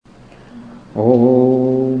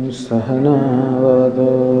ॐ सहनावतु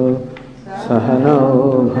सहनौ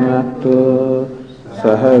भुनक्तु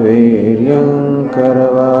सह वीर्यं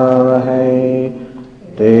करवावहै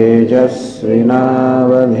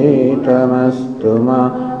तेजस्विनावधीतमस्तु मा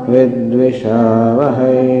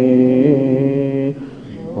विद्विषावहै।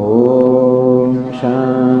 ॐ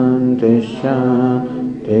शान्ति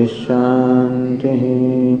शान्ति शान्तिः।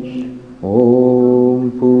 ॐ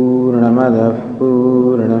पूर्णमदः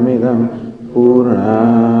पूर्णमिदं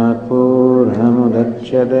पूर्णात्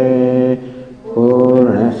पूर्णमुदच्यते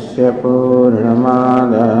पूर्णस्य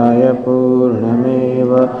पूर्णमादाय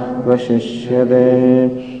पूर्णमेवावशिष्यते।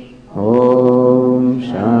 ॐ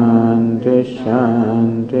शान्ति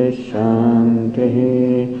शान्ति शान्तिः।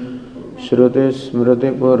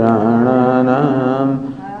 श्रुतिस्मृतिपुराणानाम्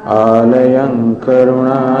आलयं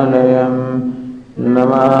करुणालयं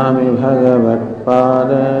नमामि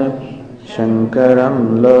भगवत्पाद शङ्करं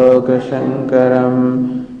लोकशङ्करं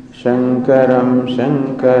शङ्करं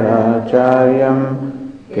शङ्कराचार्यं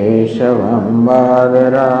केशवं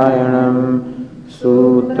बादरायणं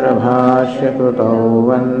सूत्रभाष्यकृतौ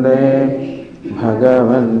वन्दे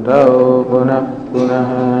भगवन्तौ पुनः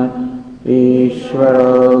पुनः।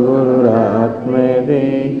 ईश्वरो गुरुरात्मेति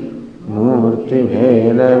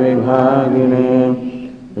मूर्तिभेदविभागिने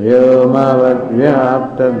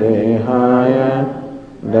व्योमवद्व्याप्तदेहाय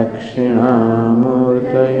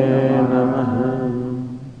दक्षिणामूर्तये नमः।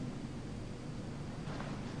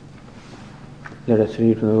 Let us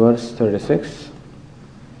read from the verse 36.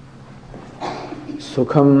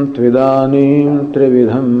 Sukham tvidanim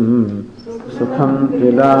trividham sukham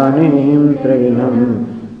tvidanim trividham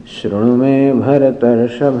shrunu me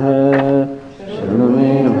bharatarshava shrunu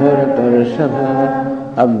me bharatarshava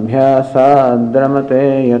abhyasadramate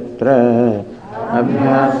yatra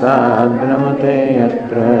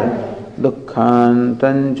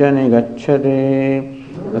dukkhantancha nigacchati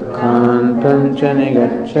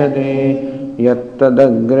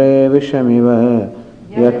yattadagre vishamiva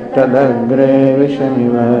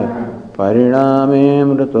pariname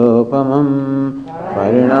mritopamam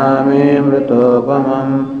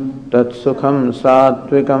tatsukham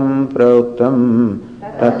sattvikam proktam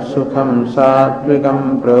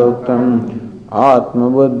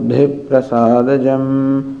atmabuddhi prasadajam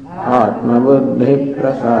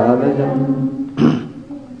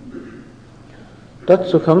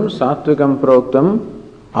tatsukham sattvikam proktam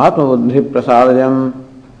atmabuddhi prasadajam.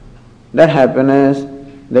 That happiness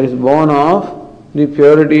that is born of the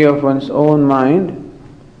purity of one's own mind,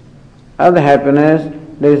 or the happiness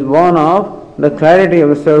that is born of the clarity of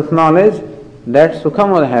the self-knowledge, that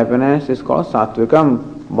sukham or the happiness is called sattvikam,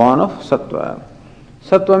 born of sattva.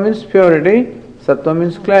 Sattva means purity, sattva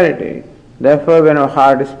means clarity. Therefore, when our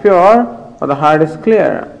heart is pure or the heart is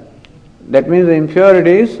clear, that means the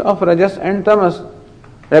impurities of rajas and tamas,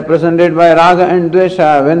 represented by raga and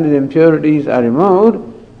dvesha, when the impurities are removed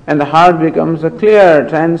and the heart becomes a clear,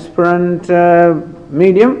 transparent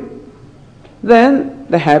medium, then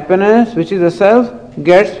the happiness which is the self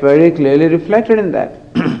gets very clearly reflected in that.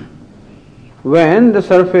 When the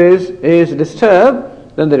surface is disturbed,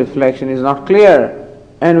 then the reflection is not clear.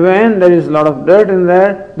 And when there is a lot of dirt in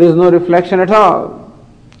there is no reflection at all.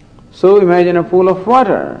 So imagine a pool of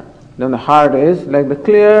water. Then the heart is like the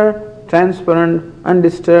clear, transparent,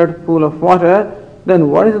 undisturbed pool of water. Then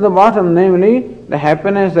what is at the bottom? Namely, the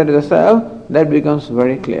happiness that is the self, that becomes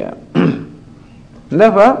very clear.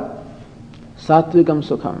 Therefore, sattvikam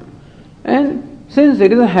sukham. And since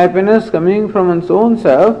it is a happiness coming from one's own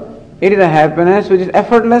self, it is a happiness which is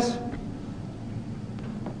effortless.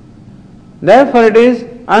 Therefore it is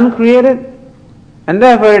uncreated, and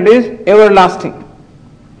therefore it is everlasting.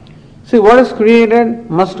 See, what is created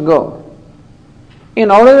must go.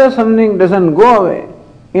 In order that something doesn't go away,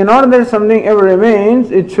 in order that something ever remains,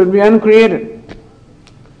 it should be uncreated.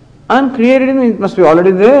 Uncreated means it must be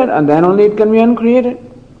already there, and then only it can be uncreated.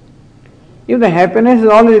 If the happiness is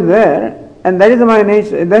already there, and that is my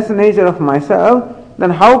nature, that's the nature of myself, then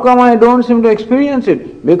how come I don't seem to experience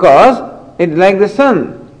it? Because it is like the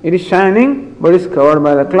sun. It is shining, but is covered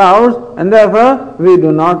by the clouds, and therefore we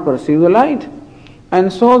do not perceive the light.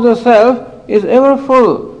 And so the self is ever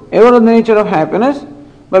full, ever of the nature of happiness,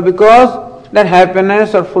 but because that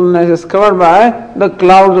happiness or fullness is covered by the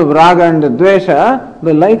clouds of raga and the dvesha,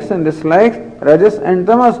 the likes and dislikes, rajas and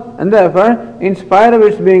tamas, and therefore, in spite of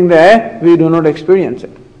its being there, we do not experience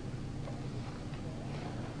it.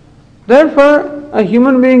 Therefore, a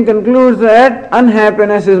human being concludes that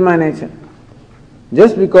unhappiness is my nature.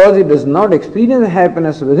 Just because he does not experience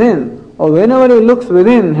happiness within, or whenever he looks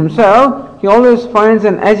within himself, he always finds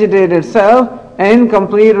an agitated self, an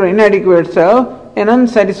incomplete or inadequate self, an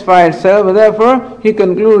unsatisfied self. Therefore, he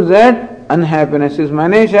concludes that unhappiness is my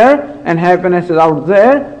nature and happiness is out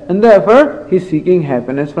there, and therefore he is seeking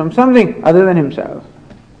happiness from something other than himself.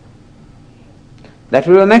 That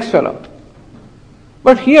will be the next fellow.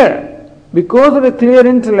 But here, because of a clear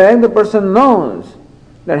intellect, the person knows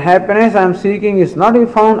that happiness I am seeking is not to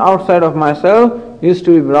be found outside of myself, is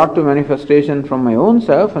to be brought to manifestation from my own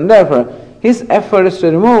self, and therefore his effort is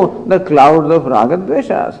to remove the clouds of raga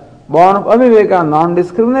dveshas, born of aviveka,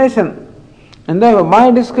 non-discrimination. And therefore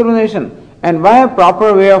by discrimination and by a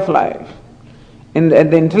proper way of life, at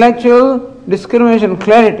the intellectual discrimination,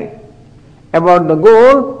 clarity about the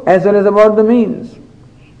goal as well as about the means.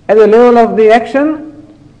 At the level of the action,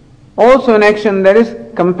 also an action that is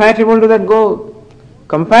compatible to that goal,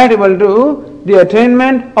 compatible to the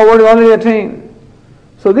attainment of what is already attained.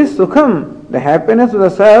 So this sukham, the happiness of the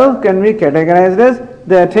self, can be categorized as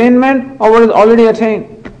the attainment of what is already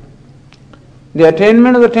attained. The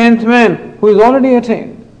attainment of the 10th man who is already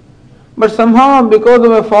attained. But somehow because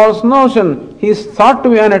of a false notion, he is thought to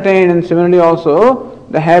be unattained, and similarly also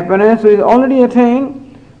the happiness is already attained,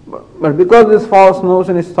 but because this false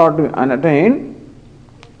notion is thought to be unattained,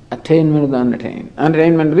 attainment of the unattained,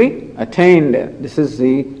 unattainment of the attained. This is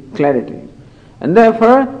the clarity. And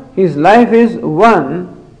therefore his life is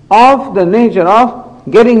one of the nature of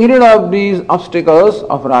getting rid of these obstacles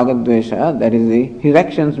of raga dvesha, that is his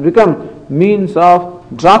actions become means of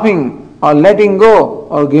dropping or letting go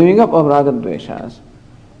or giving up of raga dveshas.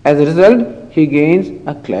 As a result, he gains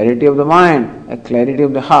a clarity of the mind, a clarity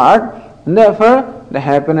of the heart, and therefore the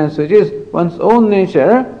happiness which is one's own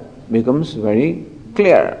nature becomes very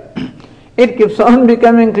clear. It keeps on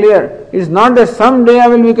becoming clear. It's not that someday I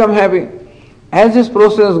will become happy. As this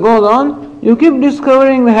process goes on, you keep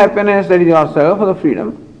discovering the happiness that is yourself or the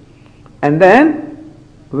freedom. And then,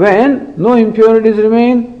 when no impurities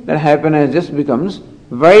remain, that happiness just becomes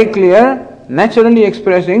very clear, naturally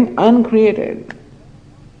expressing uncreated.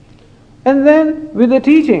 And then, with the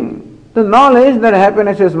teaching, the knowledge that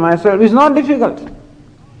happiness is myself is not difficult.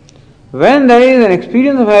 When there is an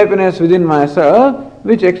experience of happiness within myself,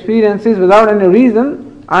 which experiences without any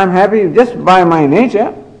reason, I am happy just by my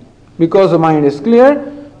nature, because the mind is clear,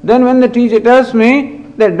 then when the teacher tells me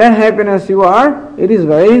that happiness you are, it is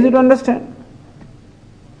very easy to understand.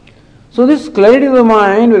 So this clarity of the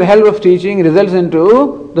mind with the help of teaching results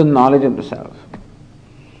into the knowledge of the self.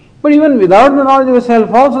 But even without the knowledge of the self,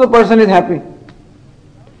 also the person is happy,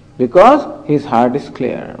 because his heart is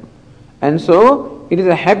clear. And so it is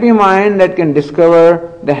a happy mind that can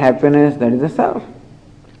discover the happiness that is the self.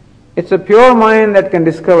 It's a pure mind that can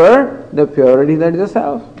discover the purity that is the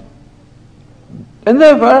self. And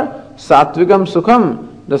therefore, Satvikam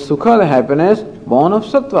Sukham, the Sukha, the happiness, born of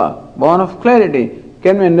Sattva, born of clarity,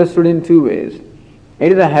 can be understood in two ways.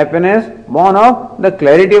 It is a happiness born of the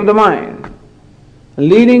clarity of the mind,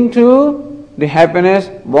 leading to the happiness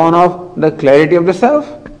born of the clarity of the self.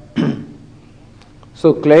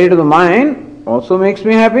 So clarity of the mind also makes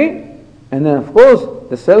me happy, and then of course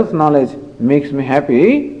the self-knowledge makes me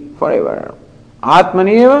happy forever.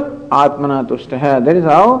 Atmaniyeva Atmana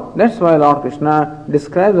Tushtaha. That's why Lord Krishna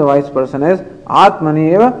describes a wise person as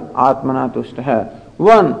Atmaniyeva Atmana Tushtaha.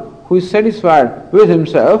 One who is satisfied with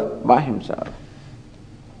himself by himself.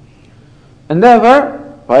 And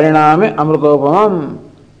therefore, Pariname Amritopamam.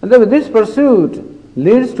 And therefore this pursuit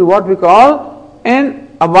leads to what we call an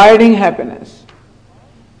abiding happiness.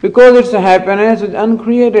 Because it's a happiness which is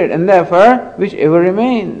uncreated, and therefore which ever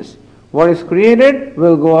remains. What is created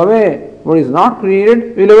will go away. What is not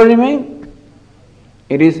created will ever remain.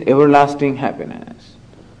 It is everlasting happiness.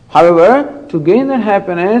 However, to gain that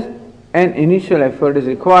happiness, an initial effort is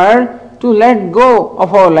required to let go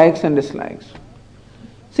of our likes and dislikes.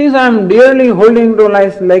 Since I am dearly holding to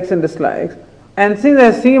likes and dislikes, and since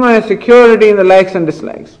I see my security in the likes and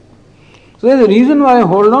dislikes, so there is a reason why I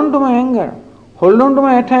hold on to my anger, hold on to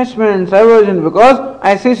my attachments, aversion, because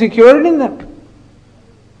I see security in them.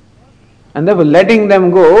 And therefore letting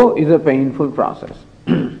them go is a painful process.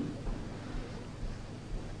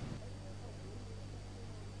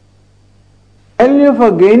 Value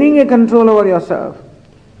for gaining a control over yourself,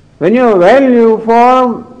 when you value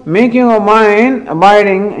for making your mind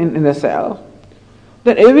abiding in the self,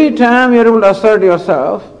 that every time you are able to assert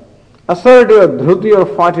yourself, assert your dhruti or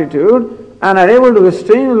fortitude, and are able to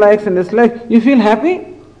restrain your likes and dislikes, you feel happy.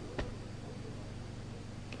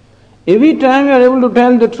 Every time you are able to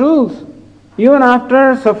tell the truth, even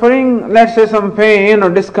after suffering, let's say, some pain or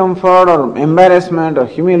discomfort or embarrassment or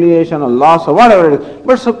humiliation or loss or whatever it is,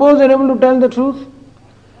 but suppose you are able to tell the truth,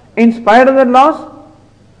 in spite of that loss,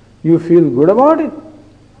 you feel good about it.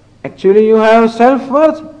 Actually, you have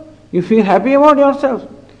self-worth. You feel happy about yourself.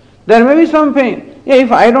 There may be some pain. Yeah,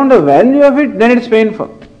 if I don't have value of it, then it's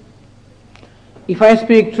painful. If I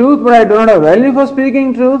speak truth but I do not have value for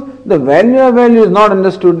speaking truth, the value of value is not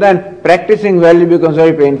understood, then practicing value becomes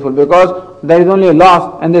very painful because there is only a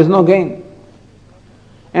loss and there is no gain.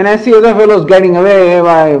 And I see other fellows getting away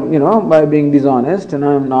by being dishonest, and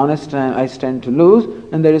I am honest and I stand to lose,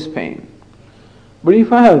 and there is pain. But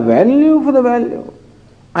if I have value for the value,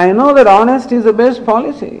 I know that honesty is the best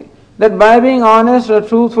policy. That by being honest or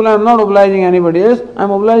truthful, I am not obliging anybody else, I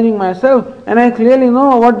am obliging myself, and I clearly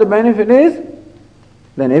know what the benefit is.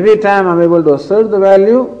 Then every time I am able to assert the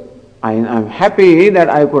value, I am happy that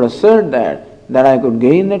I could assert that I could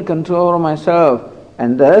gain that control over myself.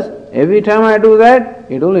 And thus, every time I do that,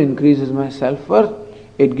 it only increases my self-worth.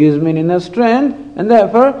 It gives me inner strength, and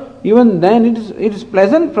therefore, even then it is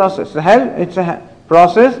pleasant process. It's a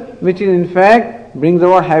process which is in fact brings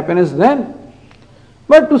about happiness then.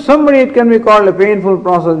 But to somebody it can be called a painful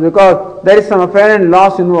process because there is some apparent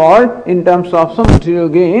loss involved in terms of some material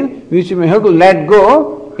gain which you may have to let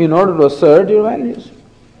go in order to assert your values.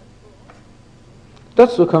 Tat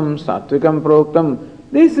sukham satvikam proktam.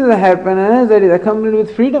 This is a happiness that is accompanied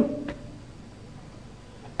with freedom.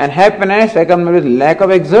 And happiness accompanied with lack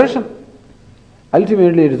of exertion.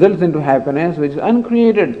 Ultimately it results into happiness which is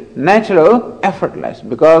uncreated, natural, effortless,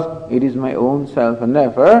 because it is my own self, and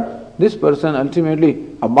therefore this person ultimately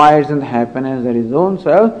abides in the happiness that is his own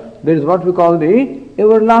self. That is what we call the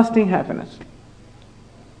everlasting happiness.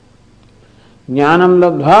 Jnanam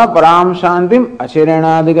labdha param shantim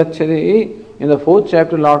achirenadhigacchati. In the 4th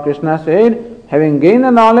chapter, Lord Krishna said, having gained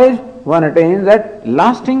the knowledge, one attains that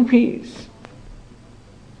lasting peace.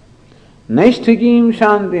 Naishtikim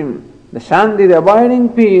shantim. The shanti, the abiding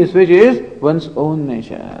peace, which is one's own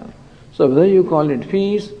nature. So whether you call it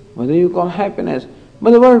peace, whether you call happiness,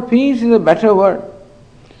 but the word peace is a better word.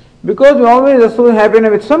 Because we always associate happiness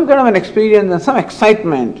with some kind of an experience and some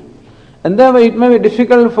excitement. And therefore it may be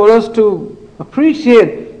difficult for us to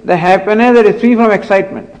appreciate the happiness that is free from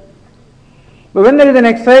excitement. But when there is an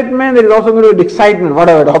excitement, there is also going to be excitement,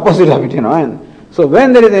 whatever, the opposite of it, And so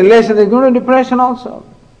when there is elation, there is going to be depression also.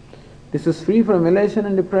 This is free from elation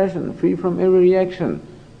and depression, free from every reaction.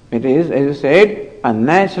 It is, as you said, a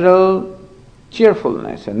natural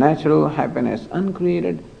cheerfulness, a natural happiness,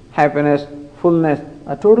 uncreated happiness, fullness,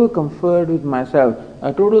 a total comfort with myself,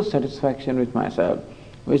 a total satisfaction with myself,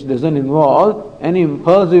 which doesn't involve any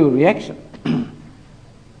impulsive reaction.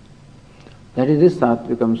 That is this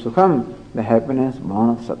satvikam sukham, the happiness born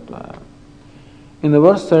of sattva. In the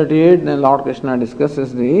verse 38, then Lord Krishna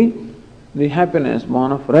discusses the happiness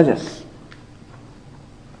born of rajas.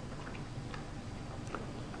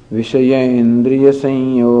 Vishayendriya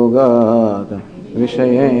sanyogat,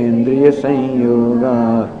 Vishayendriya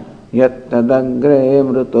sanyogat, yattadagre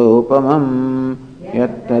mrutopamam,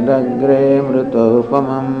 yattadagre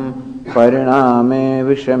mrutopamam, pariname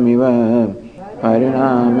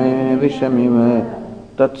vishamiva,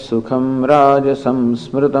 tat sukham rajasam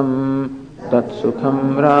smritam, tat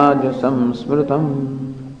sukham rajasam smritam.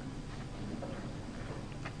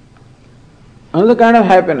 Another kind of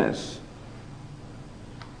happiness.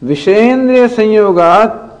 Vishayendriya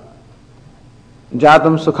sanyogat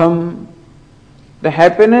jatam sukham. The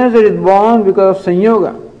happiness that is born because of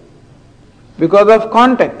sanyoga, because of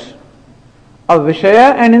contact of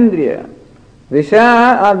Vishaya and Indriya.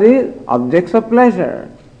 Vishaya are the objects of pleasure.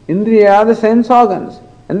 Indriya are the sense organs.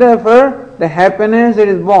 And therefore, the happiness that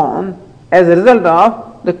is born as a result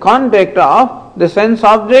of the contact of the sense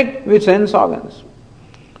object with sense organs.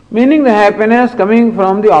 Meaning the happiness coming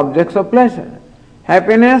from the objects of pleasure.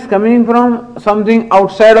 Happiness coming from something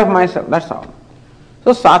outside of myself, that's all.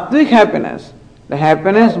 So sattvic happiness, the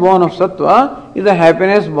happiness born of sattva, is the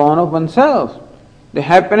happiness born of oneself. The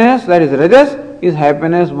happiness that is rajas is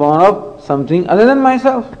happiness born of something other than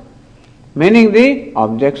myself. Meaning the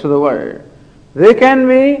objects of the world. They can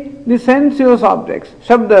be the sensuous objects,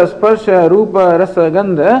 shabda, sparsha, rupa, rasa,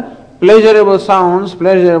 gandha, pleasurable sounds,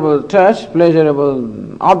 pleasurable touch,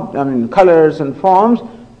 pleasurable colors and forms,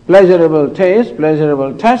 pleasurable taste,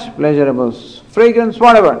 pleasurable touch, pleasurable fragrance,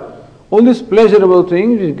 whatever. All these pleasurable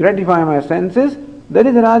things which gratify my senses, that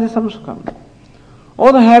is rajasam sukham.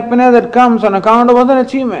 All the happiness that comes on account of other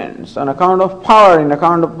achievements, on account of power, on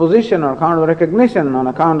account of position, on account of recognition, on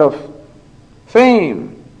account of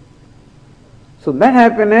fame. So that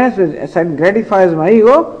happiness, as it gratifies my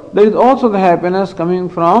ego, there is also the happiness coming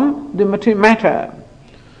from the matter.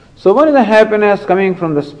 So one is the happiness coming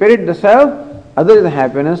from the spirit, the self, other is the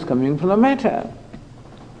happiness coming from the matter.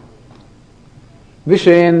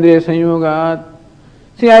 Vishayendriya sanyogat.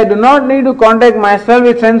 See, I do not need to contact myself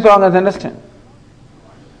with sense organs, understand?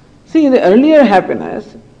 See, the earlier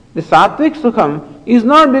happiness, the sattvic sukham, is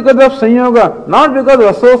not because of sanyoga, not because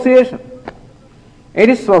of association. It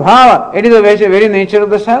is svabhava, it is the very nature of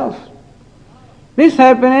the self. This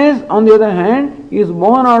happiness, on the other hand, is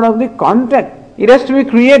born out of the contact. It has to be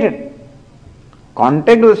created.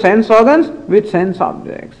 Contact of the sense organs with sense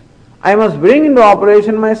objects. I must bring into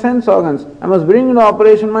operation my sense organs. I must bring into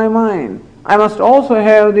operation my mind. I must also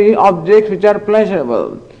have the objects which are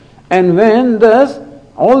pleasurable. And when thus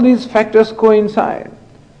all these factors coincide,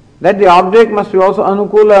 that the object must be also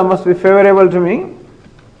anukula, must be favorable to me.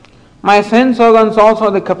 My sense organs also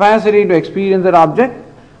have the capacity to experience that object,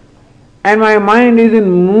 and my mind is in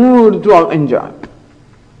mood to enjoy.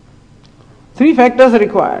 Three factors are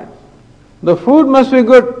required. The food must be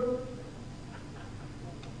good.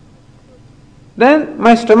 Then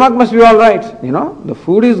my stomach must be all right. The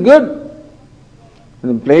food is good.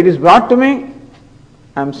 The plate is brought to me.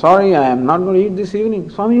 I'm sorry, I am not going to eat this evening.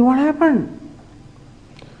 Swami, what happened?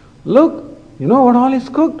 Look, what all is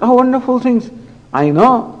cooked? How wonderful things. I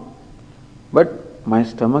know, but my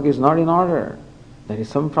stomach is not in order. There is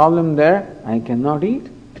some problem there. I cannot eat.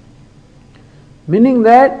 Meaning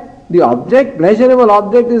that the object, pleasurable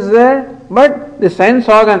object is there, but the sense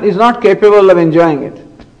organ is not capable of enjoying it.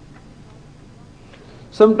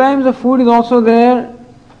 Sometimes the food is also there.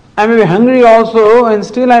 I may be hungry also, and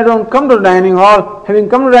still I don't come to the dining hall. Having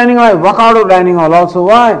come to the dining hall, I walk out of the dining hall also.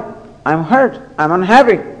 Why? I'm hurt. I'm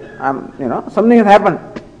unhappy. Something has happened.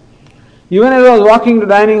 Even as I was walking to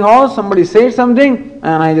the dining hall, somebody said something,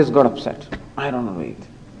 and I just got upset. I don't know it.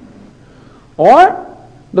 Or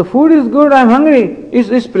the food is good, I'm hungry.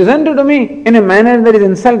 It's presented to me in a manner that is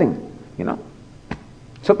insulting.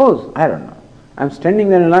 Suppose, I don't know, I'm standing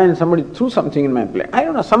there in line and somebody threw something in my plate. I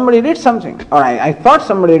don't know, somebody did something. Or I thought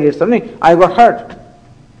somebody did something. I got hurt.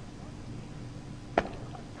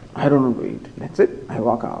 I don't know to eat. That's it. I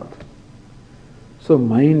walk out. So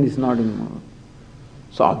mind is not in mood.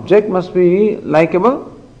 So object must be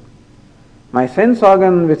likable. My sense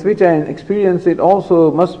organ with which I experience it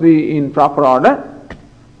also must be in proper order,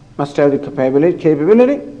 must have the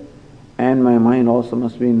capability, and my mind also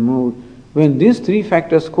must be in mood. When these three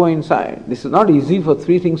factors coincide, this is not easy for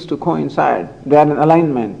three things to coincide. They are in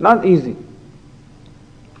alignment, not easy.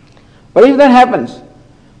 But if that happens,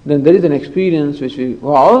 then there is an experience which we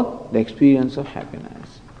call the experience of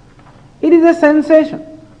happiness. It is a sensation.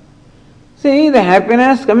 See, the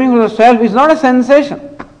happiness coming from the self is not a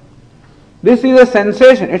sensation. This is a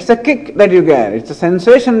sensation. It's a kick that you get. It's a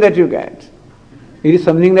sensation that you get. It is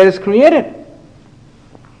something that is created.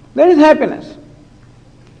 That is happiness.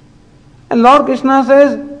 And Lord Krishna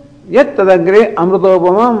says, Yat tadagre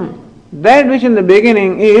amrutopamam. That which in the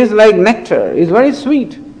beginning is like nectar, is very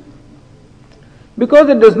sweet. Because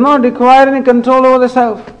it does not require any control over the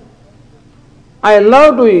self. I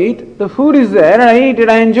love to eat, the food is there, I eat it,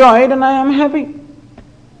 I enjoy it, and I am happy.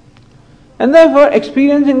 And therefore,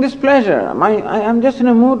 experiencing this pleasure, I am just in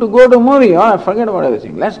a mood to go to a movie, or forget about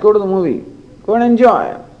everything. Let's go to the movie. Go and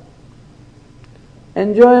enjoy.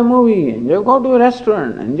 Enjoy a movie, go to a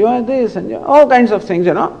restaurant, enjoy this, enjoy all kinds of things,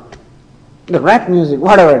 The rap music,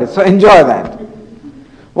 whatever it is, so enjoy that.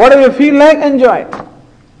 Whatever you feel like, enjoy it.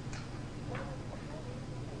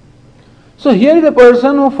 So here is a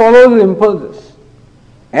person who follows the impulses.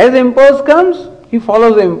 As the impulse comes, he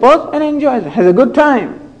follows the impulse and enjoys it, has a good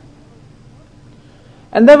time.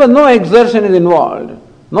 And therefore no exertion is involved,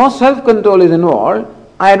 no self-control is involved.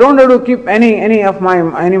 I don't have to keep any of my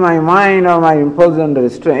mind or my impulses under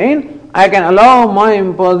restraint. I can allow my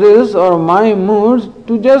impulses or my moods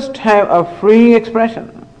to just have a free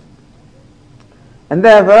expression. And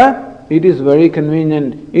therefore, it is very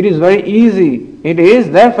convenient, it is very easy. It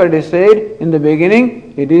is, therefore it is said in the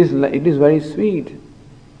beginning, it is very sweet.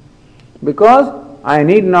 Because I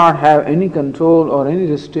need not have any control or any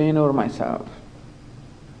restraint over myself.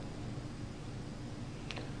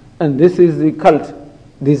 And this is the cult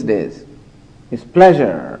these days. It's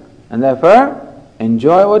pleasure. And therefore,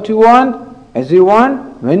 enjoy what you want, as you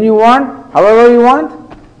want, when you want, however you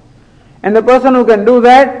want. And the person who can do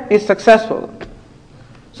that is successful.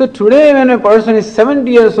 So today when a person is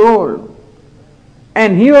 70 years old,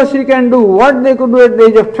 and he or she can do what they could do at the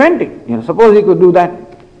age of 20, suppose he could do that.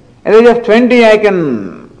 At the age of 20 I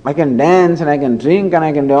can dance and I can drink and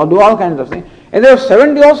I can do all kinds of things. At the age of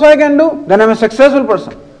 70 also I can do, then I'm a successful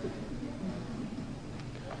person.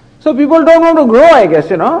 So people don't want to grow, I guess,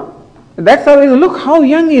 That's how it is. Look how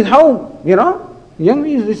young he is, young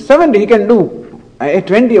he is 70, he can do. At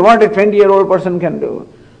 20, what a 20-year-old person can do.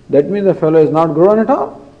 That means the fellow is not grown at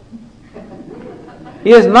all.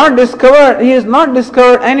 He has not discovered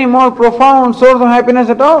any more profound source of happiness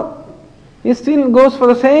at all. He still goes for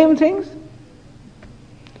the same things.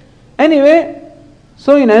 Anyway,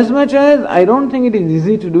 so in as much as I don't think it is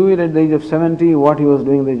easy to do it at the age of 70, what he was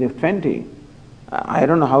doing at the age of 20. I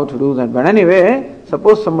don't know how to do that. But anyway,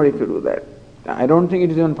 suppose somebody could do that. I don't think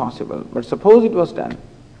it is even possible. But suppose it was done.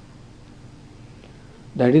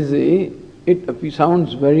 That is it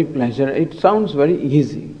sounds very pleasant. It sounds very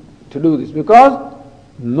easy to do this because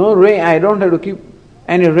no rein. I don't have to keep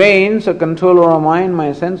any reins or control over my mind,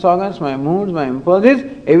 my sense organs, my moods, my impulses.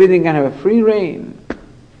 Everything can have a free rein.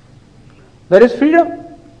 That is freedom.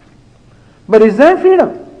 But is there freedom?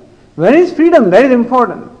 Where is freedom? That is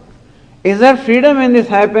important. Is there freedom in this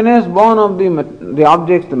happiness born of the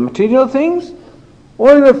objects, the material things?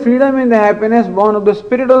 Or is there freedom in the happiness born of the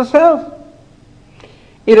spirit of the self?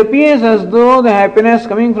 It appears as though the happiness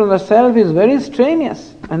coming from the self is very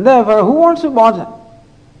strenuous, and therefore who wants to bother?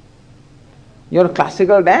 Your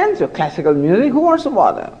classical dance, your classical music, who wants to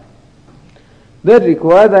bother? That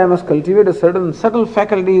requires that I must cultivate a certain subtle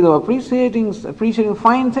faculties of appreciating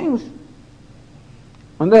fine things.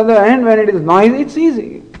 On the other hand, when it is noisy, it's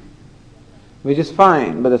easy, which is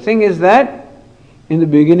fine. But the thing is that in the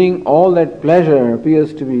beginning, all that pleasure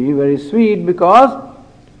appears to be very sweet because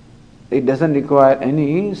it doesn't require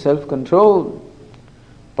any self-control.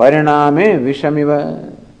 Pariname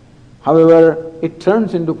vishamiva. However, it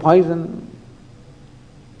turns into poison.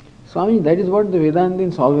 Swami, that is what the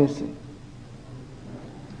Vedantins always say.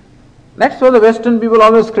 That's why the Western people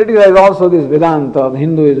always criticize also this Vedanta, the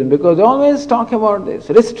Hinduism, because they always talk about this,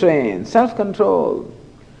 restraint, self-control,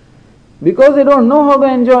 because they don't know how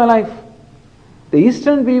to enjoy life. The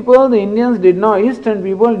Eastern people, the Indians Eastern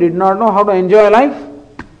people did not know how to enjoy life.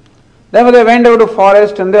 Therefore they went out to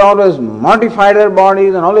forest and they always mortified their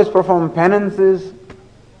bodies and always performed penances.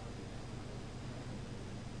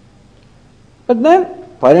 But then,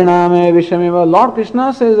 Pariname Vishamiva, Lord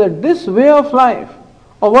Krishna says that this way of life,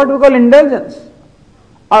 or what we call indulgence,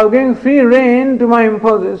 of giving free rein to my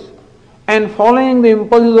impulses and following the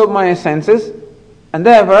impulses of my senses and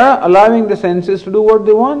therefore allowing the senses to do what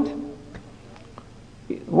they want.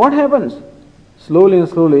 What happens? Slowly and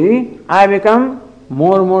slowly, I become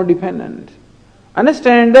more and more dependent.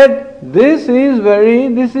 Understand that this is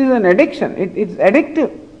an addiction. It's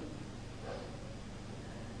addictive.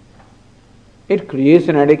 It creates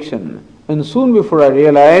an addiction. And soon before I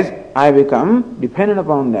realize, I become dependent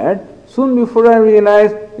upon that. Soon before I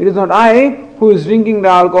realize, it is not I who is drinking the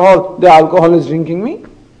alcohol is drinking me.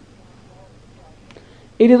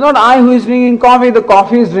 It is not I who is drinking coffee, the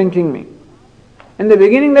coffee is drinking me. In the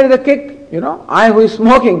beginning there is a kick, I who is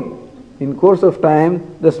smoking. In course of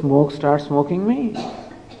time, the smoke starts smoking me.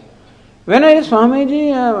 When I said,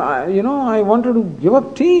 Swamiji, I wanted to give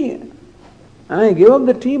up tea. And I gave up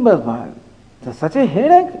the tea, but there's such a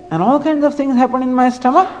headache and all kinds of things happen in my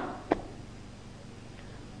stomach.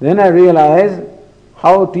 Then I realized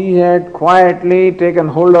how tea had quietly taken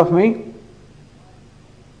hold of me.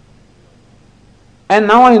 And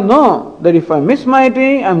now I know that if I miss my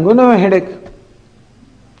tea, I'm going to have a headache.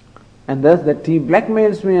 And thus the tea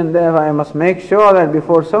blackmails me, and therefore I must make sure that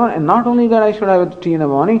before 7, and not only that I should have tea in the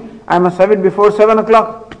morning, I must have it before 7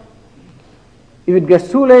 o'clock. If it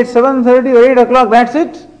gets too late, 7:30 or 8 o'clock, that's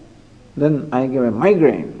it. Then I get a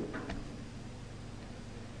migraine.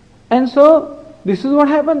 And so, this is what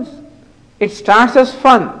happens. It starts as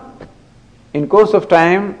fun. In course of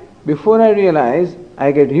time, before I realize,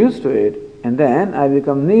 I get used to it, and then I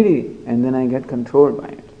become needy, and then I get controlled by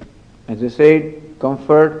it. As I said,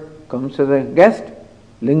 comfort comes as a guest,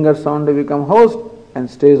 lingers on to become host, and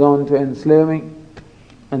stays on to enslave me.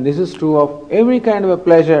 And this is true of every kind of a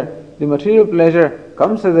pleasure. The material pleasure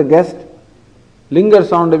comes as a guest,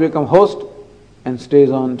 lingers on to become host, and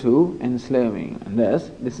stays on to enslave me. And thus,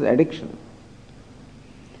 this is addiction.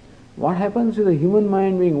 What happens to the human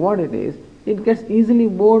mind being what it is, it gets easily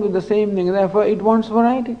bored with the same thing, therefore it wants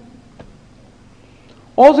variety.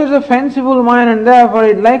 Also it's a fanciful mind, and therefore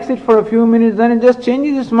it likes it for a few minutes, then it just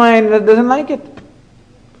changes its mind and it doesn't like it.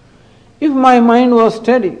 If my mind was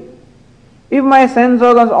steady, if my sense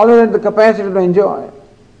organs always had the capacity to enjoy,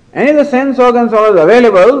 and if the sense organs are always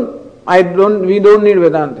available, we don't need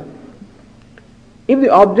Vedanta. If the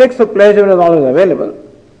objects of pleasure are always available,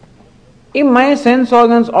 if my sense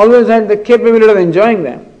organs always had the capability of enjoying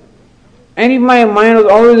them, and if my mind was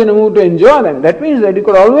always in a mood to enjoy them, that means that you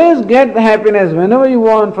could always get the happiness whenever you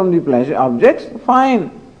want from the pleasure objects, fine,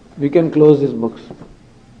 we can close these books.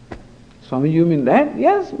 Swami, you mean that?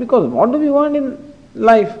 Yes, because what do we want in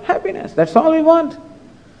life? Happiness, that's all we want.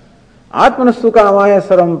 Atmanastu kamaya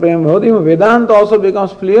saram prem bhavati. Vedanta also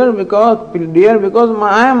becomes dear because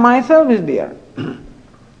I myself is dear.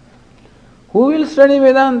 Who will study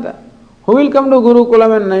Vedanta? Who will come to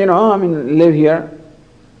Gurukulam and live here?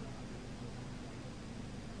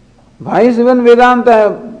 Why is even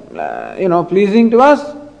Vedanta, pleasing to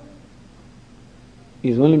us?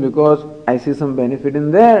 It's only because I see some benefit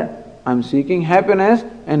in there. I'm seeking happiness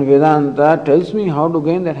and Vedanta tells me how to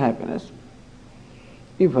gain that happiness.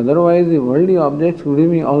 If otherwise the worldly objects would give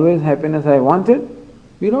me always happiness I wanted,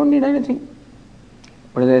 we don't need anything.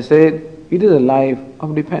 But as I said, it is a life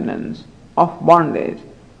of dependence, of bondage.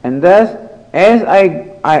 And thus, as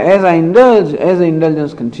I indulge, as the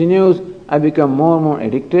indulgence continues, I become more and more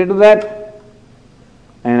addicted to that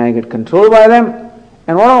and I get controlled by them.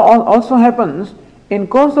 And what also happens, in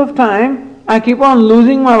course of time, I keep on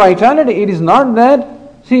losing my vitality. It is not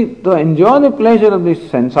that, to enjoy the pleasure of this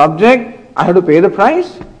sense object, I have to pay the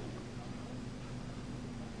price.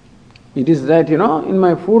 It is that, in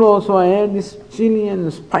my food also I add this chili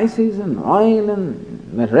and spices and oil and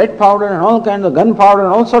the red powder and all kinds of gunpowder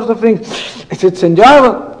and all sorts of things. It's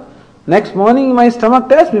enjoyable. Next morning my stomach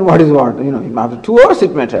tells me what is what. After 2 hours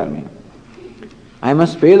it may tell me. I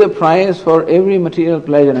must pay the price for every material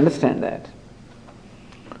pleasure, understand that.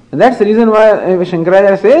 And that's the reason why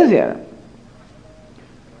Shankaracharya says here,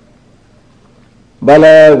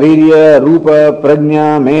 Bala, Virya, Rupa,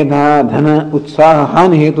 Prajna, Medha, Dhana, Utsaha,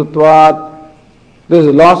 Hani Hetutvat. There is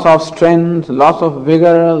loss of strength, loss of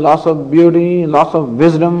vigor, loss of beauty, loss of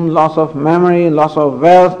wisdom, loss of memory, loss of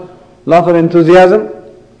wealth, loss of enthusiasm.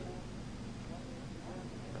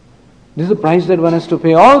 This is the price that one has to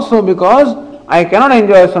pay also, because I cannot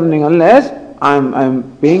enjoy something unless I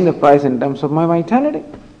am paying the price in terms of my vitality.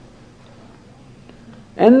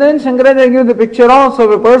 And then Shankaracharya gives the picture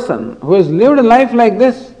also of a person who has lived a life like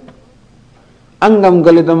this. Angam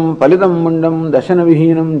galitam palitam mundam dashana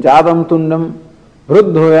vihinam jadam tundam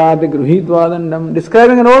vruddhoyati gruhitva,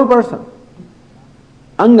 describing an old person.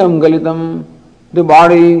 Angam galitam, the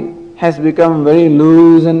body has become very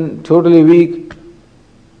loose and totally weak.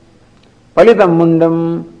 Palitam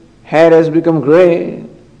mundam, hair has become grey,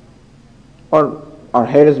 or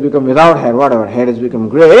hair has become without hair, whatever, hair has become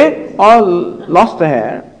grey, or lost the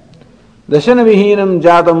hair. Dashana vihinam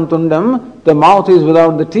jatam tundam, the mouth is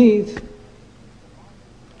without the teeth.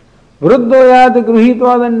 Vruddhoyat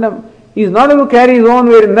gruhitva dandam, he is not able to carry his own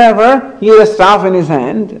weight, and therefore he has a staff in his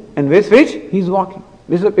hand, and with which he is walking.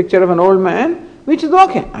 This is a picture of an old man which is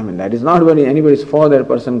walking. That is not really anybody's fault that a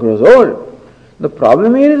person grows old. The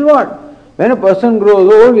problem here is what? When a person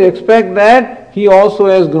grows old, we expect that he also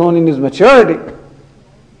has grown in his maturity.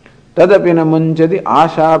 Tadapina manchati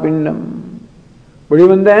asha pindam. But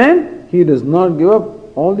even then, he does not give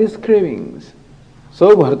up all these cravings.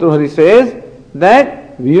 So Bhartrhari says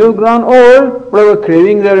that we have grown old, but our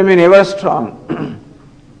cravings have remained ever strong.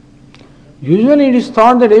 Usually it is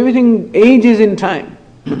thought that everything ages in time.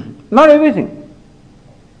 Not everything.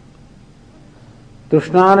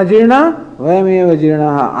 Trushnana jirna, vayameva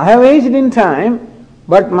jirnaha. I have aged in time,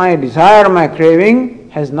 but my desire, my craving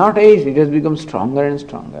has not aged. It has become stronger and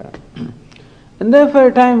stronger. And therefore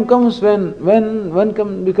a time comes when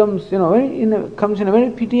one becomes, comes in a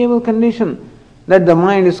very pitiable condition that the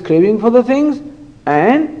mind is craving for the things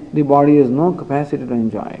and the body has no capacity to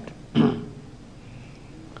enjoy it.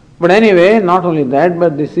 But anyway, not only that,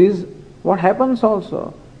 but this is what happens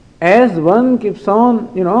also. As one keeps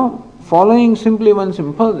on, following simply one's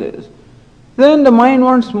impulses, then the mind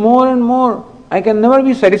wants more and more. I can never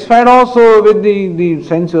be satisfied also with the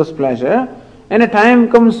sensuous pleasure, and a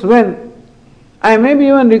time comes when I may be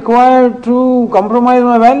even required to compromise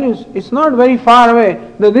my values. It's not very far away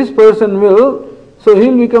that this person will, so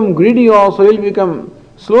he'll become greedy also, he'll become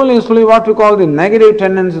slowly what we call the negative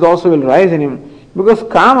tendencies also will rise in him. Because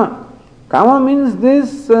kama means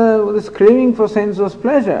this craving for sensuous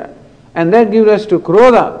pleasure, and that gives rise to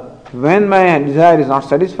krodha. When my desire is not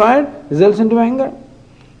satisfied, results into anger.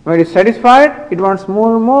 When it is satisfied, it wants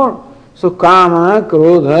more and more. So kama,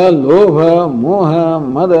 krodha, lobha, moha,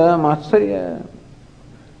 mada, matsarya.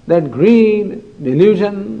 That greed,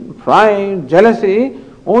 delusion, pride, jealousy,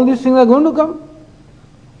 all these things are going to come.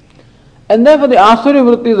 And therefore the asuri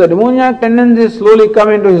vrittis, the demoniac tendencies slowly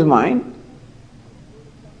come into his mind.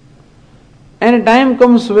 And a time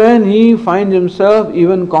comes when he finds himself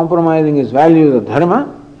even compromising his values of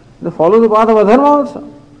dharma. They follow the path of adharma also.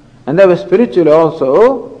 And therefore spiritually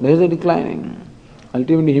also there is a declining.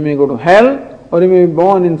 Ultimately he may go to hell, or he may be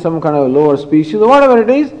born in some kind of lower species or whatever it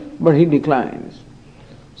is, but he declines.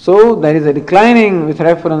 So there is a declining with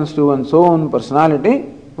reference to one's own personality,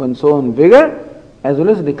 one's own vigor, as well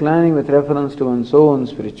as declining with reference to one's own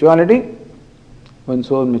spirituality,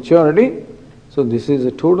 one's own maturity. So this is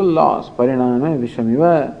a total loss. Pariname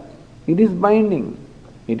vishamiva. It is binding.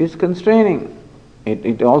 It is constraining.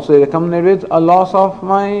 It also is accompanied with a loss of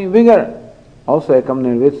my vigor, also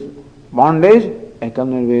accompanied with bondage,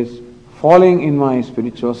 accompanied with falling in my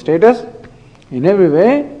spiritual status. In every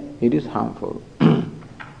way, it is harmful.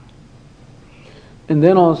 And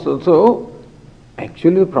then also,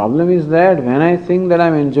 actually the problem is that when I think that I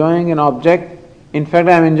am enjoying an object, in fact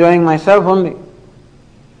I am enjoying myself only.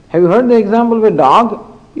 Have you heard the example of a dog?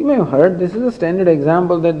 You may have heard, this is a standard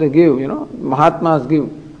example that they give, Mahatmas give.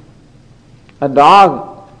 A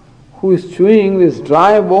dog who is chewing this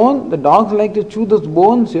dry bone, the dogs like to chew those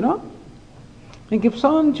bones, He keeps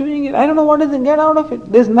on chewing it. I don't know what does he get out of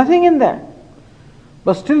it. There's nothing in there.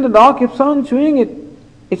 But still the dog keeps on chewing it.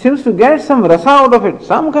 It seems to get some rasa out of it,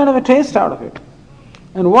 some kind of a taste out of it.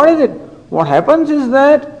 And what is it? What happens is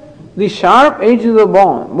that the sharp edge of the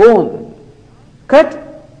bone cut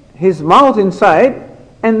his mouth inside,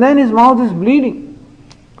 and then his mouth is bleeding.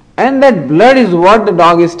 And that blood is what the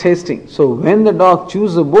dog is tasting. So when the dog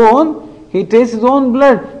chews the bone, he tastes his own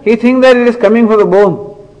blood. He thinks that it is coming from the bone.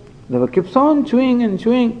 The keeps on chewing and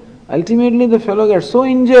chewing. Ultimately the fellow gets so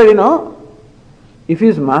injured, If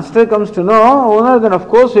his master comes to know, owner, then of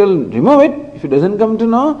course he'll remove it. If he doesn't come to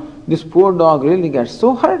know, this poor dog really gets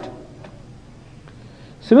so hurt.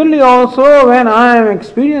 Similarly also, when I am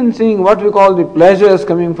experiencing what we call the pleasures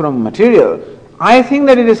coming from material, I think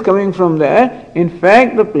that it is coming from there. In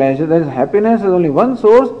fact, the pleasure, that is happiness, is only one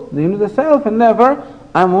source, namely the self, and therefore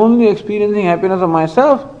I am only experiencing happiness of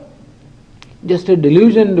myself. Just a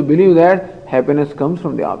delusion to believe that happiness comes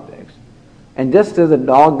from the objects. And just as a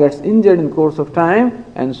dog gets injured in course of time,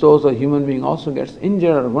 and so a human being also gets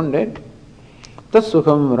injured or wounded, tat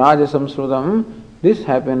sukham rajasam srudam, this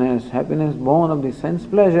happiness born of the sense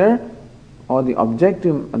pleasure, or the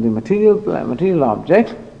objective, the material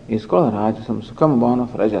object, is called rajasam sukham, born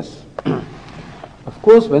of rajas. Of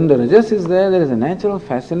course, when the rajas is there is a natural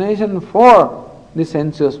fascination for the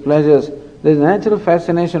sensuous pleasures. There is a natural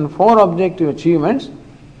fascination for objective achievements,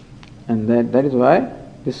 and that is why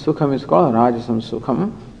this sukham is called rajasam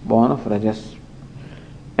sukham, born of rajas.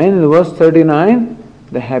 And in verse 39,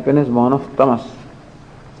 the happiness born of tamas.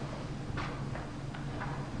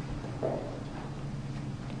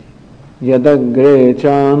 Yadagre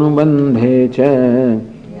chanubandhe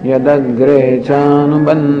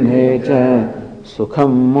cha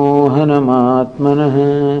sukham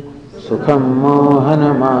mohanamaatmanah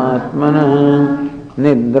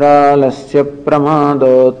nidralasya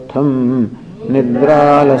pramadotham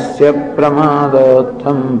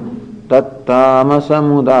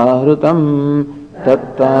tattamasamudahrutam.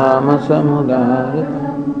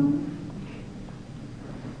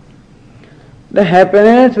 The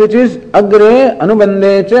happiness which is agre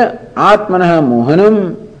anubandhecha atmanah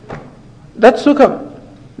mohanam, that's sukham.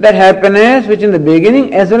 That happiness which in the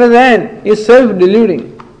beginning as well as the end is self-deluding.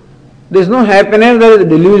 There is no happiness, there is a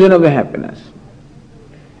delusion of the happiness.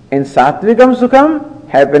 In Satvikam Sukham,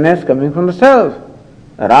 happiness coming from the self.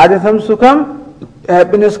 Rajasam Sukham,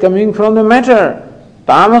 happiness coming from the matter.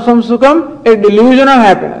 Tamasam Sukham, a delusion of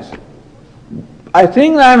happiness. I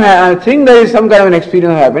think there is some kind of an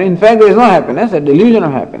experience of happiness. In fact, there is no happiness, a delusion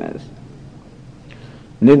of happiness.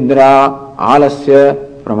 Nidra, alasya,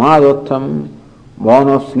 pramadotham, born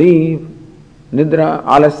of sleep. Nidra,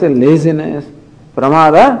 alasya, laziness.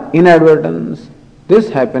 Pramada, inadvertence. This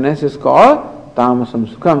happiness is called tamasam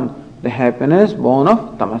sukham, the happiness born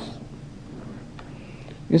of tamas.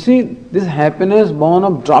 You see, this happiness born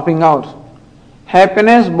of dropping out,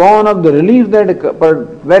 happiness born of the relief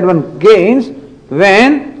that one gains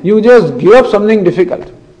when you just give up something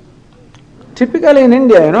difficult. Typically in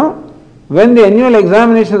India, when the annual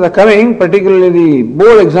examinations are coming, particularly the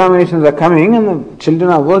board examinations are coming, and the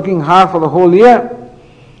children are working hard for the whole year,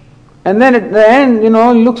 and then at the end,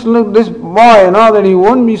 looks like this boy, that he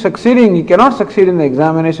won't be succeeding, he cannot succeed in the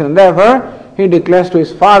examination, and therefore he declares to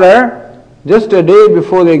his father, just a day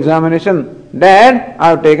before the examination, Dad, I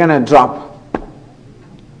have taken a drop.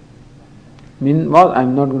 Meanwhile, I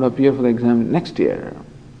am not going to appear for the exam next year.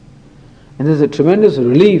 And there is a tremendous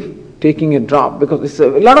relief taking a drop, because it's a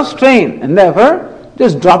lot of strain, and therefore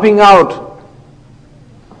just dropping out.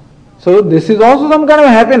 So this is also some kind of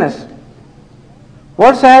happiness.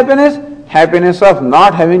 What's happiness? Happiness of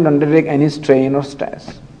not having to undertake any strain or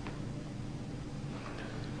stress.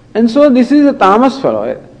 And so this is a tamas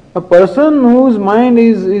fellow. A person whose mind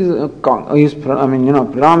is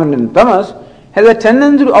predominant in tamas has a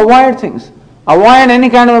tendency to avoid things, avoid any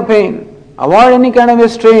kind of a pain, avoid any kind of a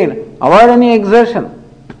strain, avoid any exertion.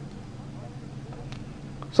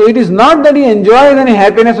 So it is not that he enjoys any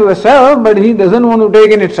happiness of the self, but he doesn't want to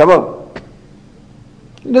take any trouble.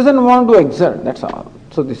 He doesn't want to exert, that's all.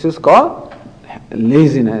 So this is called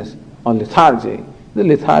laziness. or lethargy, the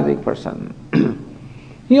lethargic person.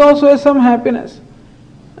 He also has some happiness.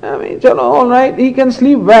 I mean, all right, he can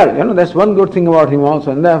sleep well. That's one good thing about him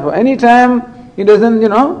also. And therefore, anytime he doesn't,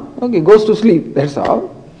 goes to sleep, that's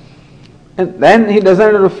all. And then he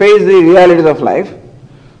doesn't have to face the realities of life.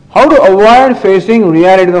 How to avoid facing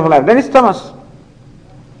realities of life? That is tamas.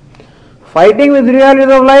 Fighting with realities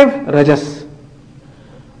of life, rajas.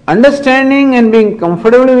 Understanding and being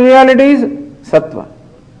comfortable with realities, sattva.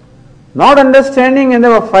 Not understanding and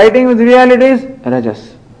therefore fighting with realities,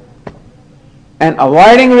 rajas. And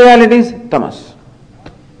avoiding realities, tamas.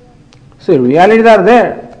 So realities are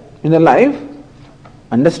there in the life,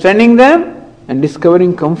 understanding them and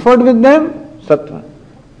discovering comfort with them, sattva.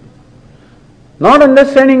 Not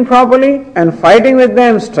understanding properly and fighting with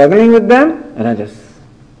them, struggling with them, rajas.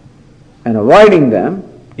 And avoiding them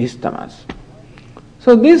is tamas.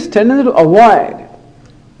 So this tendency to avoid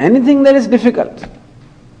anything that is difficult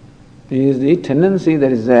is the tendency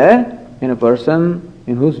that is there in a person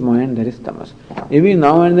in whose mind there is tamas. Every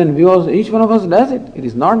now and then each one of us does it. It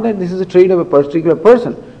is not that this is a trait of a particular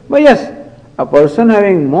person. But yes, a person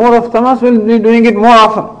having more of tamas will be doing it more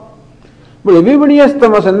often. But everybody has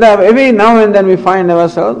tamas, and every now and then we find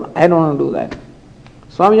ourselves, I don't want to do that.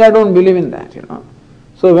 Swamiji, I don't believe in that,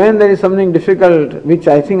 So when there is something difficult which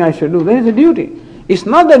I think I should do, there is a duty. It's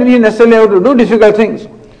not that we necessarily have to do difficult things,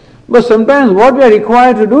 but sometimes what we are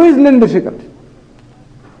required to do is a little difficult.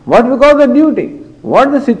 What we call the duty,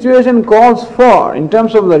 what the situation calls for in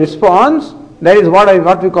terms of the response, that is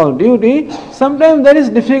what we call duty. Sometimes that is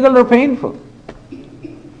difficult or painful.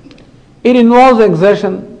 It involves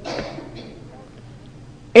exertion.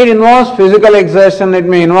 It involves physical exertion, it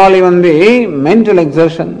may involve even the mental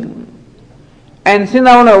exertion. And since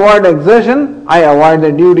I want to avoid exertion, I avoid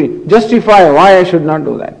the duty, justify why I should not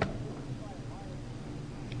do that.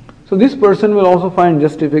 So this person will also find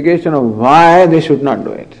justification of why they should not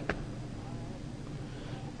do it.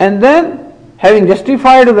 And then, having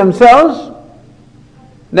justified to themselves,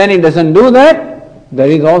 then he doesn't do that, there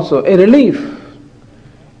is also a relief.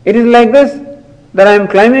 It is like this, that I am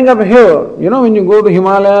climbing up a hill. When you go to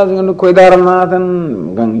Himalayas, you go to Kedarnath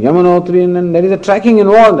and Yamunotri, and then there is a trekking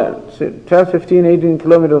involved there. So 12, 15, 18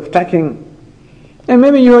 kilometers of trekking. And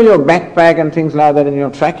maybe you have your backpack and things like that and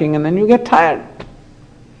you're trekking and then you get tired.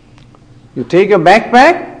 You take your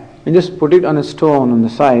backpack and just put it on a stone on the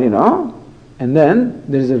side, and then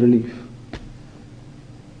there is a relief.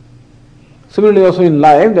 Similarly also in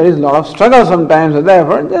life, there is a lot of struggle sometimes, and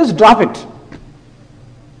therefore just drop it.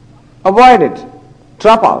 Avoid it.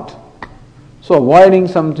 Drop out. So avoiding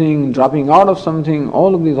something, dropping out of something,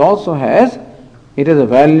 all of this also has a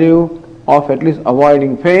value of at least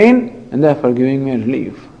avoiding pain and therefore giving me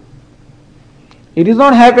relief. It is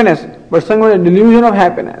not happiness, but some kind of delusion of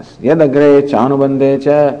happiness. Yadagre chanubande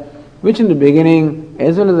cha, which in the beginning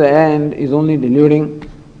as well as the end is only deluding.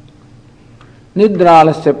 Nidra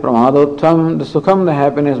alasya pramadottam, the sukham, the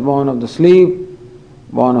happiness born of the sleep,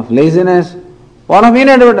 born of laziness, born of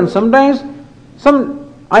inadvertence. Sometimes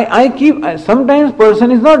sometimes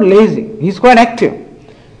person is not lazy, he is quite active.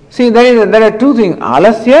 See, there are two things,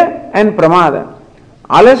 alasya and pramada.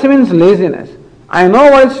 Alasya means laziness. I know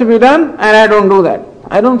what is to be done and I don't do that.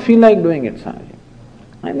 I don't feel like doing it, Swamiji.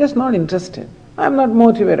 I'm just not interested. I'm not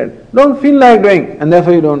motivated. Don't feel like doing, and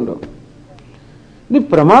therefore you don't do. The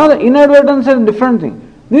pramada, inadvertence is a different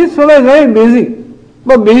thing. This fellow is very busy,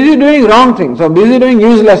 but busy doing wrong things, or busy doing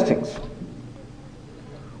useless things.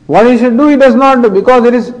 What he should do, he does not do, because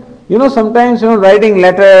it is, sometimes, writing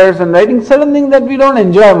letters and writing certain things that we don't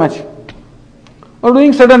enjoy much, or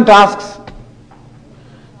doing certain tasks.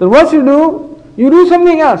 Then what you do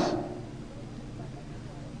something else.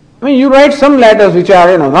 You write some letters which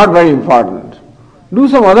are, not very important. Do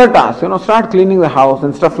some other tasks, start cleaning the house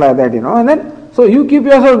and stuff like that, and then, so you keep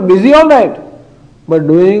yourself busy all right, but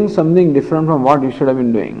doing something different from what you should have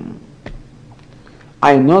been doing.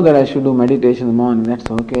 I know that I should do meditation in the morning, that's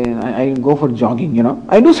okay. I go for jogging,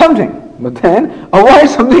 I do something, but then avoid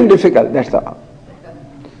something difficult, that's all.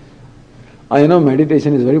 I know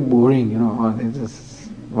meditation is very boring, it's just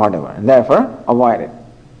whatever, and therefore avoid it.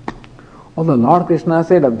 Although Lord Krishna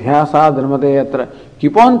said, Abhyasa dharmate yatra,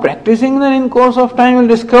 keep on practicing, then in course of time you will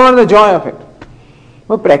discover the joy of it.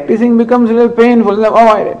 But practicing becomes a little painful, then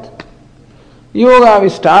avoid it. Yoga, we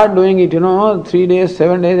start doing it, 3 days,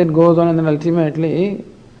 7 days, it goes on, and then ultimately,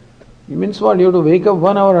 it means what? You have to wake up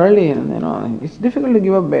 1 hour early, and it's difficult to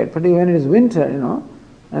give up bed, particularly when it is winter,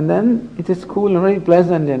 and then it is cool and very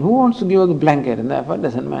pleasant, and who wants to give up the blanket, and therefore it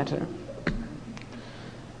doesn't matter.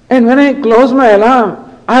 And when I close my alarm,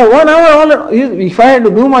 I have 1 hour, if I had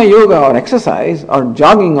to do my yoga or exercise or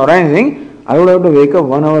jogging or anything, I would have to wake up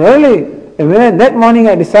 1 hour early. And when that morning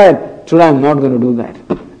I decide, today I am not going to do that.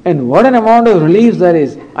 And what an amount of relief there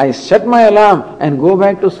is. I shut my alarm and go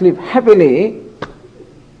back to sleep happily.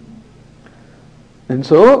 And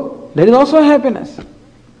so, there is also happiness.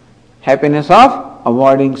 Happiness of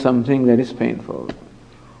avoiding something that is painful.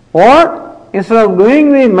 Or, instead of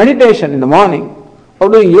doing the meditation in the morning, or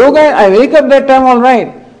doing yoga, I wake up that time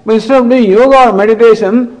alright. But instead of doing yoga or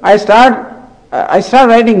meditation, I start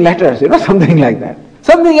writing letters, something like that.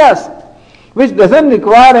 Something else, which doesn't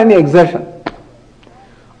require any exertion.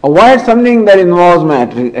 Avoid something that involves my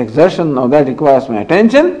exertion or that requires my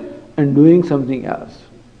attention and doing something else.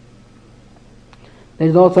 There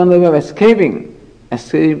is also another way of escaping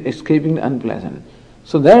the unpleasant.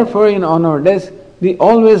 So therefore, on our desk, the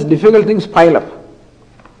always difficult things pile up.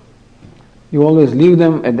 You always leave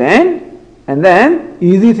them at the end, and then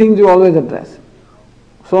easy things you always address.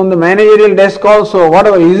 So on the managerial desk also,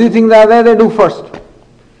 whatever easy things are there, they do first.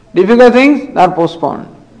 Difficult things are postponed.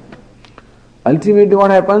 Ultimately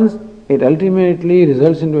what happens? It ultimately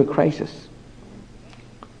results into a crisis.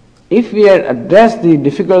 If we had addressed the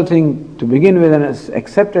difficult thing to begin with and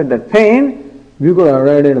accepted that pain, we could have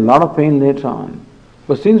avoided a lot of pain later on.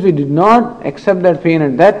 But since we did not accept that pain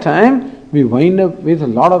at that time, we wind up with a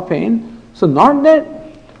lot of pain. So not that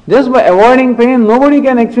just by avoiding pain, nobody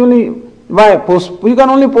can actually, you can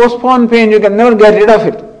only postpone pain, you can never get rid of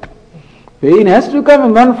it. Pain has to come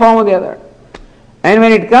in one form or the other. And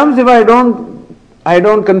when it comes, if I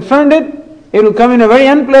don't confront it, it will come in a very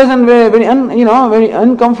unpleasant way, very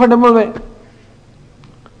uncomfortable way.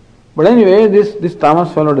 But anyway, this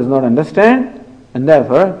tamas fellow does not understand, and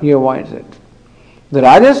therefore he avoids it. The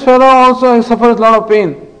rajas fellow also suffers a lot of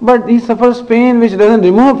pain, but he suffers pain which doesn't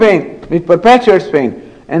remove pain, which perpetuates pain.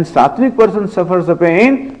 And sattvic person suffers the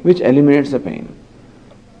pain which eliminates the pain.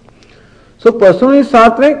 So person who is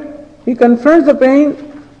sattvic, he confronts the pain,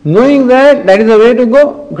 knowing that is the way to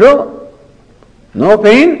grow. No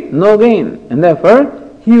pain, no gain. And therefore,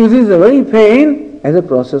 he uses the very pain as a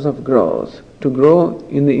process of growth, to grow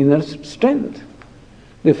in the inner strength.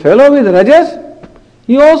 The fellow with rajas,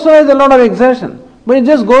 he also has a lot of exertion, but it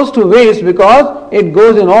just goes to waste because it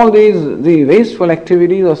goes in all the wasteful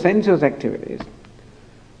activities or sensuous activities.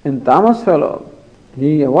 And tamas fellow,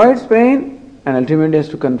 he avoids pain and ultimately has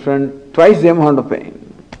to confront twice the amount of pain.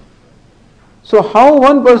 So how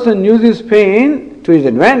one person uses pain to his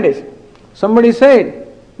advantage? Somebody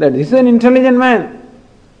said that this is an intelligent man.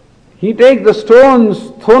 He takes the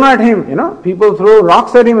stones thrown at him, people throw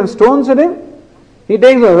rocks at him and stones at him. He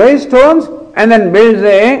takes the very stones and then builds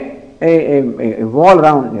a wall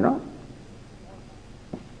around,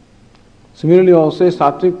 Similarly also a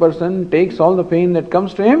sattvic person takes all the pain that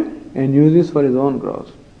comes to him and uses for his own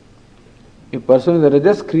growth. A person with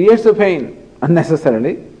rajas creates the pain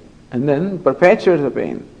unnecessarily and then perpetuates the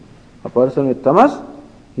pain. A person with tamas,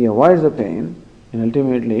 he avoids the pain and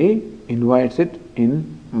ultimately invites it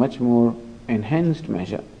in much more enhanced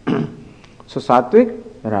measure. So sattvic,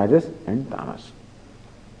 rajas and tamas.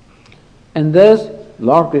 And thus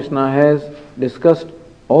Lord Krishna has discussed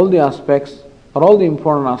all the aspects or all the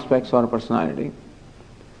important aspects of our personality.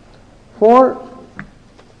 For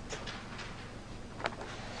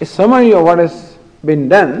a summary of what has been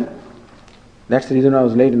done, that's the reason I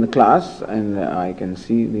was late in the class, and I can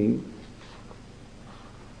see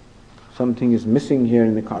something is missing here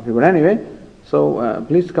in the copy. But anyway, so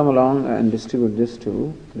please come along and distribute this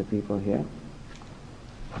to the people here.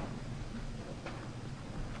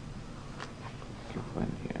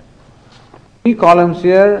 3 columns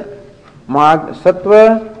here marked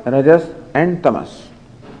Sattva, Rajas and Tamas.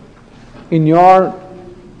 In your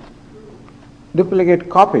duplicate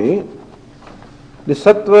copy, the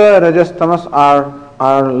Sattva, Rajas, Tamas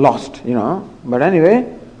are lost, But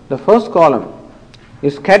anyway, the first column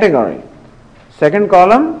is category. Second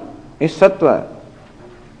column is Sattva.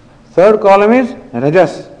 Third column is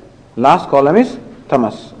Rajas. Last column is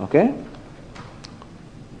Tamas. Okay?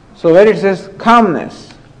 So where it says calmness,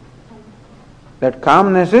 that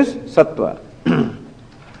calmness is Sattva.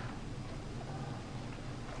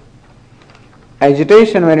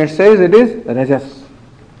 Agitation, when it says, it is Rajas.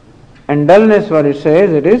 And dullness, when it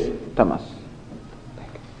says, it is Tamas.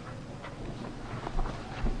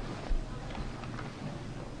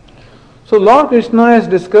 So Lord Krishna has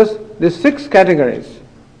discussed these 6 categories.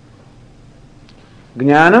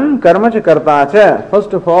 Jnanam, karma cha karta cha.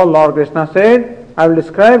 First of all, Lord Krishna said, I will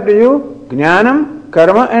describe to you Jnanam,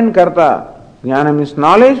 karma and karta. Jnana means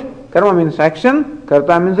knowledge, karma means action,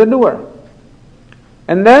 karta means the doer.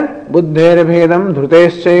 And then, buddher bhedam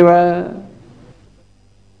dhruteschaiva.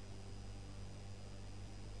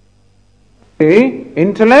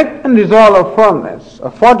 intellect and resolve of firmness,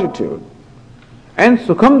 of fortitude. And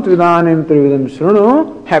Sukham Tvidanim Trividam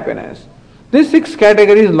Shrunu, happiness. These 6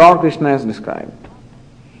 categories Lord Krishna has described.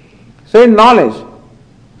 So in knowledge,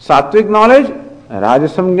 Sattvic knowledge,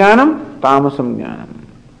 Rajasam Jnanam, Tamasam Jnanam.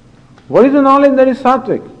 What is the knowledge that is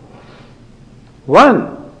Sattvic?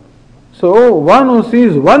 One. So one who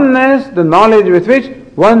sees oneness, the knowledge with which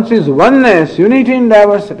one sees oneness, unity in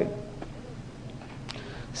diversity.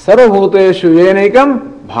 Sarvabhuteshu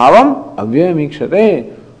yenekam bhavam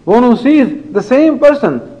avyayamikshate. One who sees the same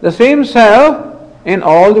person, the same self in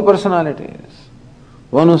all the personalities.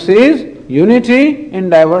 One who sees unity in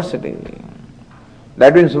diversity.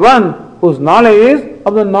 That means one whose knowledge is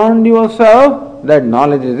of the non-dual self, that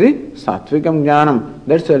knowledge is the Sattvikam Jnanam.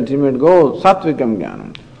 That's the ultimate goal, Sattvikam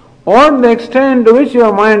Jnanam. Or the extent to which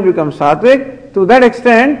your mind becomes Sattvic, to that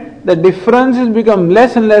extent the differences become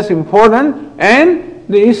less and less important and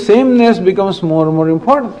the sameness becomes more and more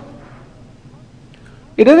important.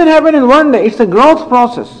 It doesn't happen in one day, it's a growth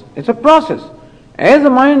process, it's a process. As the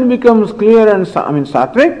mind becomes clear and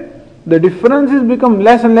Sattvic, the differences become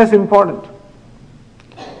less and less important.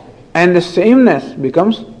 And the sameness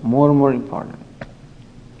becomes more and more important.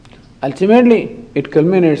 Ultimately, it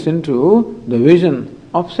culminates into the vision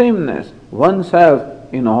of sameness,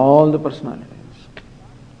 oneself in all the personalities.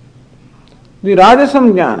 The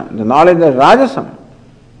Rajasam Jnana, the knowledge of Rajasam,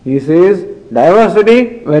 he says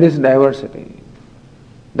diversity, where is diversity?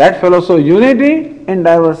 That fellow saw unity and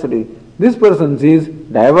diversity. This person sees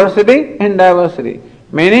diversity and diversity,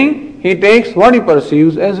 meaning he takes what he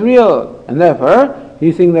perceives as real, and therefore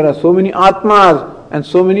he thinks there are so many Atmas and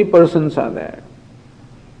so many persons are there.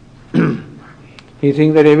 He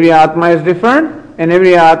thinks that every Atma is different and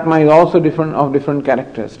every Atma is also different of different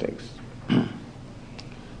characteristics.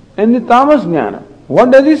 And the Tamas Jnana,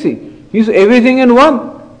 what does he see? He sees everything in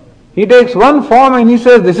one. He takes one form and he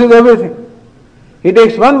says this is everything. He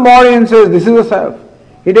takes one body and says this is the self.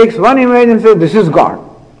 He takes one image and says this is God.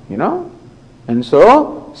 And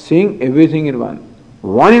so seeing everything in one.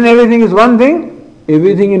 One in everything is one thing,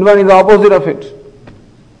 everything in one is the opposite of it.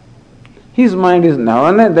 His mind is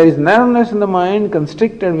narrowness, there is narrowness in the mind,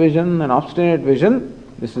 constricted vision and obstinate vision.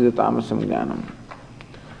 This is the Tamasam Jnanam.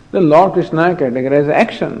 The Lord Krishna categorizes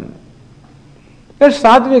action. That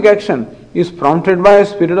sattvic action is prompted by a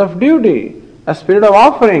spirit of duty, a spirit of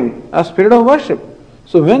offering, a spirit of worship.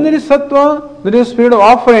 So when there is sattva, there is a spirit of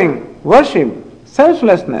offering, worship,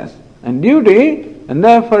 selflessness and duty, and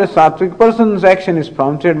therefore a sattvic person's action is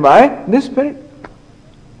prompted by this spirit.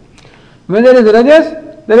 When there is rajas,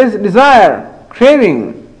 there is desire,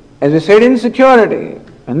 craving, as we said, insecurity,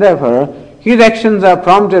 and therefore his actions are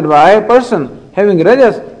prompted by a person having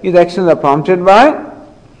rajas. His actions are prompted by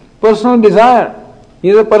personal desire. He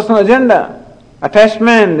has a personal agenda,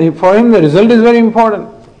 attachment. For him the result is very important.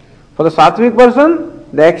 For the sattvic person,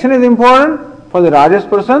 the action is important. For the rajas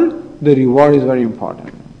person, the reward is very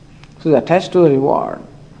important. So he is attached to the reward.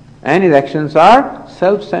 And his actions are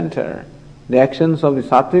self-centered. The actions of the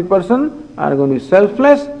sattvic person are going to be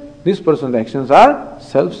selfless. This person's actions are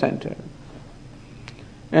self-centered.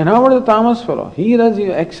 And how about the tamas fellow? He does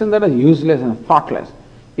actions that are useless and thoughtless.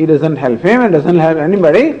 It doesn't help him, it doesn't help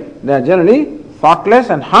anybody. They are generally thoughtless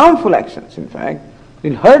and harmful actions. In fact, it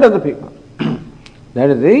will hurt other people. That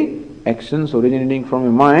is the actions originating from a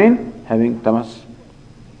mind having tamas.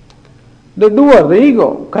 The doer, the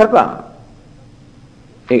ego, karta.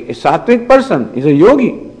 A sattvic person is a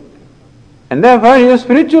yogi. And therefore he is a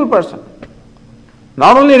spiritual person.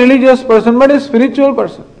 Not only a religious person, but a spiritual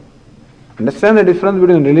person. Understand the difference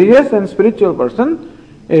between religious and spiritual person.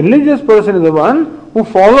 A religious person is the one who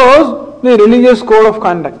follows the religious code of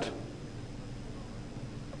conduct.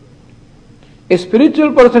 A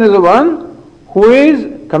spiritual person is the one who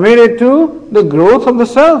is committed to the growth of the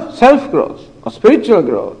self-growth, or spiritual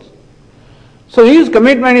growth. So his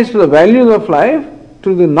commitment is to the values of life,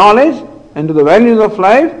 to the knowledge and to the values of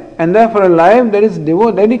life, and therefore a life that is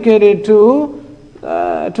dedicated to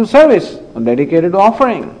service, or dedicated to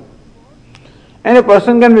offering. And a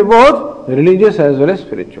person can be both religious as well as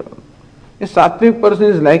spiritual. A sattvic person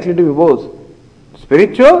is likely to be both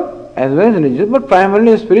spiritual as well as religious, but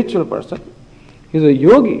primarily a spiritual person. He is a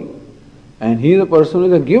yogi, and he is a person who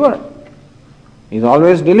is a giver. He is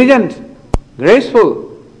always diligent,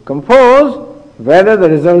 graceful, composed. Whether the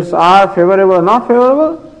results are favorable or not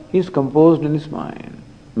favorable, he is composed in his mind.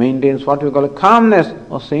 Maintains what we call a calmness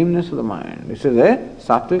or sameness of the mind. This is a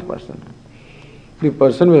sattvic person. The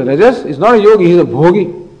person with rajas is not a yogi, he is a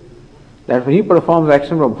bhogi. Therefore he performs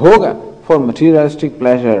action for bhoga, for materialistic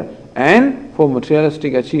pleasure and for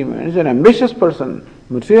materialistic achievement. He is an ambitious person,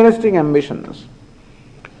 materialistic ambitions.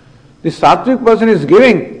 The sattvic person is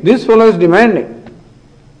giving, this fellow is demanding.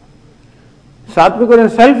 Sattvic person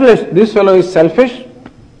is selfish, this fellow is selfish.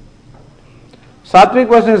 Sattvic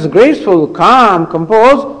person is graceful, calm,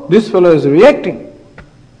 composed, this fellow is reacting.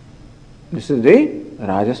 This is the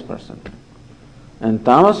Rajas person. And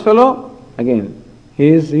Tamas fellow, again, he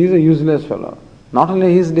is a useless fellow. Not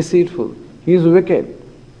only he is deceitful, he is wicked,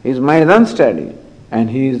 his mind is unsteady, and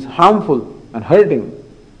he is harmful and hurting.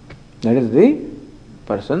 That is the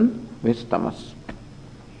person with tamas.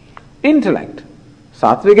 Intellect,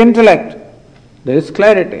 sattvic intellect, there is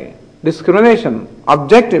clarity, discrimination,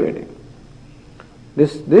 objectivity.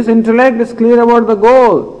 This intellect is clear about the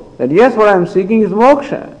goal, that yes, what I am seeking is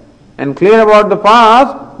moksha, and clear about the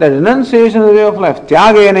path, that renunciation is the way of life.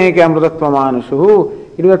 Tyagene ke amritatvamanusuhu.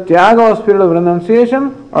 It is a tyaga or spirit of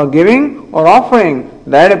renunciation or giving or offering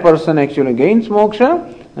that a person actually gains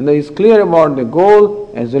moksha, and that is clear about the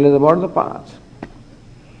goal as well as about the path.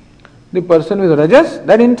 The person with rajas,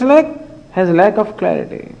 that intellect, has lack of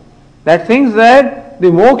clarity. That thinks that the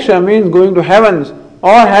moksha means going to heavens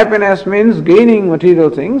or happiness means gaining material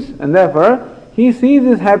things, and therefore he sees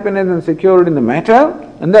his happiness and security in the matter,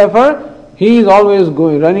 and therefore he is always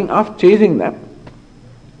running after chasing them.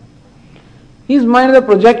 His mind is a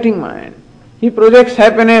projecting mind. He projects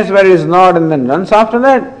happiness where it is not and then runs after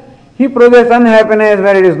that. He projects unhappiness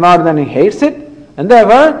where it is not, then he hates it, and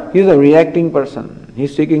therefore he is a reacting person. He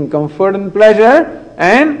is seeking comfort and pleasure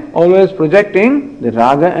and always projecting the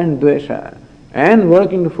raga and dvesha and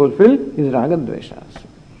working to fulfill his raga dveshas.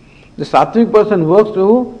 The sattvic person works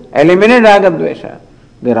to eliminate raga dvesha.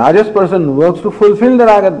 The rajas person works to fulfill the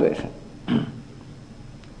raga dvesha.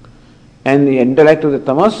 And the intellect of the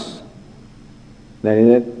tamas, there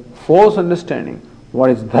is a false understanding.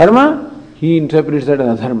 What is dharma, he interprets that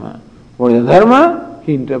as dharma. What is dharma,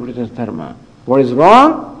 he interprets as dharma. What is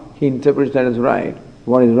wrong, he interprets that as right.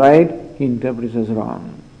 What is right, he interprets as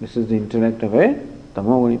wrong. This is the intellect of a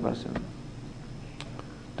tamoguni person.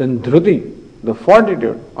 Then dhruti, the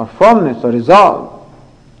fortitude or firmness or resolve.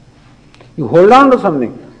 You hold on to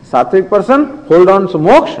something. Sattvic person hold on to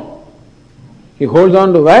moksha. He holds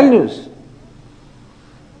on to values.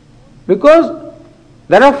 Because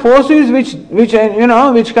there are forces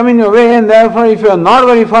which come in your way, and therefore if you are not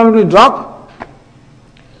very firm, it will drop.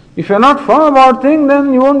 If you are not firm about things,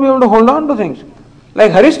 then you won't be able to hold on to things.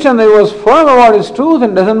 Like Harishchandra, he was firm about his truth,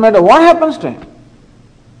 and doesn't matter what happens to him.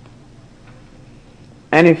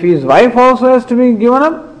 And if his wife also has to be given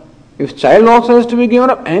up, if child also has to be given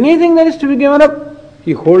up, anything that is to be given up,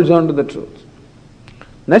 he holds on to the truth.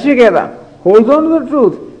 Nachiketa holds on to the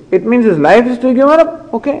truth. It means his life is to be given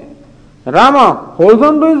up, okay. Rama holds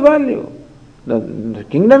on to his value. The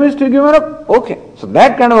kingdom is to be given up, okay. So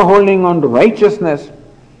that kind of a holding on to righteousness,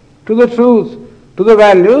 to the truth, to the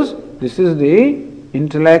values, this is the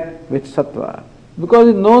intellect with sattva. Because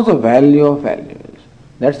it knows the value of values.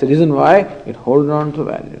 That's the reason why it holds on to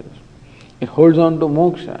values. It holds on to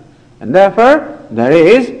moksha. And therefore, there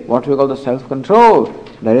is what we call the self-control.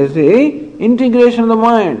 There is the integration of the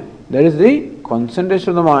mind. There is the concentration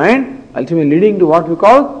of the mind, ultimately leading to what we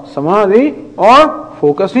call samadhi or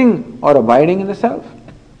focusing or abiding in the self.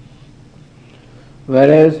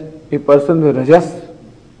 Whereas a person with rajas,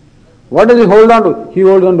 what does he hold on to? He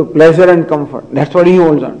holds on to pleasure and comfort. That's what he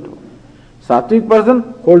holds on to. Sattvic person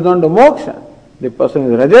holds on to moksha. The person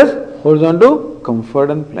with rajas holds on to comfort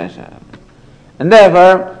and pleasure. And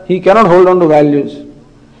therefore, he cannot hold on to values.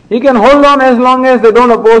 He can hold on as long as they don't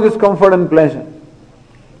oppose his comfort and pleasure.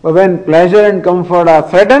 But when pleasure and comfort are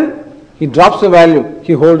threatened, he drops the value.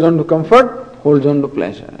 He holds on to comfort, holds on to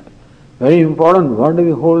pleasure. Very important. What do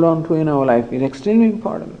we hold on to in our life is extremely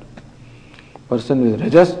important. Person with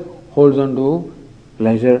rajas holds on to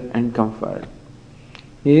pleasure and comfort.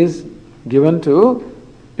 He is given to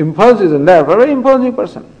impulses, and therefore a very impulsive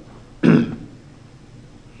person.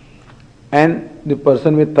 And the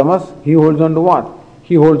person with tamas, he holds on to what?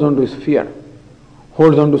 He holds on to his fear,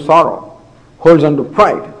 holds on to sorrow, holds on to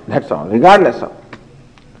pride. That's all, regardless of.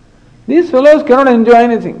 These fellows cannot enjoy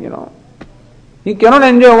anything, He cannot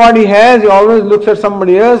enjoy what he has. He always looks at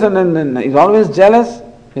somebody else, and then he's always jealous.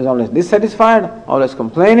 He's always dissatisfied, always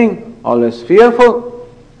complaining, always fearful.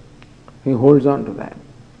 He holds on to that.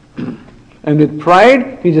 And with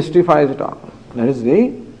pride, he justifies it all. That is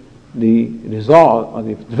the resolve or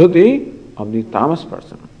the dhruti of the tamas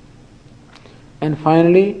person. And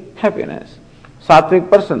finally, happiness. Sattvic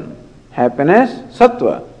person, happiness,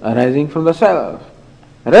 sattva, arising from the self.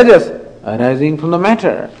 Rajas, arising from the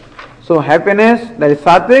matter. So happiness, that is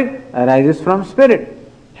sattvic, arises from spirit.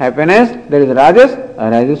 Happiness, that is rajas,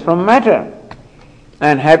 arises from matter.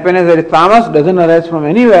 And happiness, that is tamas, doesn't arise from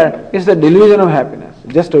anywhere. It's the delusion of happiness.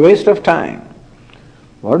 just a waste of time.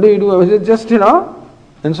 What do you do? Is it just,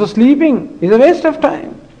 and so sleeping is a waste of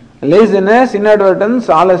time. Laziness, inadvertence,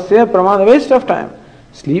 alasya, pramada, waste of time.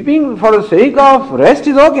 Sleeping for the sake of rest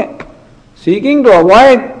is okay. Seeking to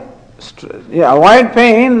avoid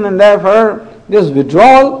pain and therefore just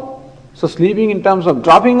withdrawal. So sleeping in terms of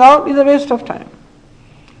dropping out is a waste of time.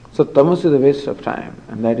 So tamas is a waste of time,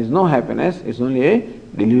 and that is no happiness, it's only a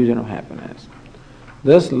delusion of happiness.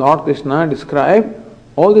 Thus Lord Krishna described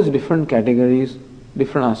all these different categories,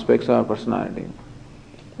 different aspects of our personality.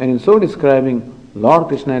 And in so describing, Lord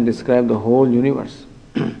Krishna described the whole universe.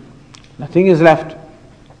 Nothing is left.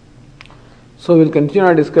 So we'll continue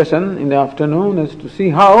our discussion in the afternoon as to see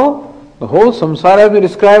how the whole samsara has been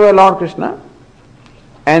described by Lord Krishna.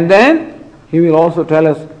 And then he will also tell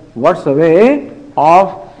us what's the way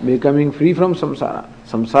of becoming free from samsara.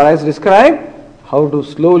 Samsara is described, how to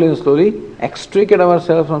slowly and slowly extricate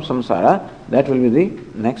ourselves from samsara. That will be the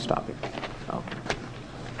next topic. Okay.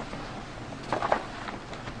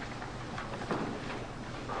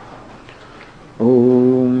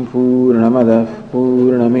 Om Purnamadah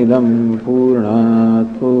Purnamidam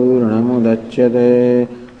Purnat Purnamudachyate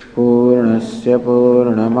Purnasya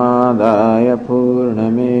Purnamadaya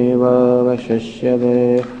Purnameva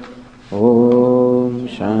Vashishyate. Om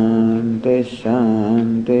Shanti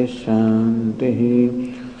Shanti Shanti.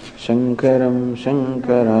 Shankaram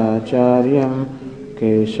Shankaracharyam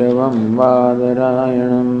Keshavam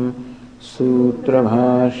Vadarayanam Sutra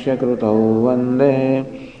Bhashya Krutau Vande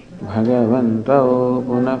Bhagavantau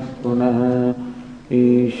Punah Punah.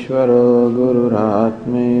 Ishvaro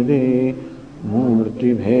Gururatmedi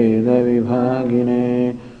Murti Bheda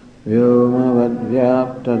Vibhagine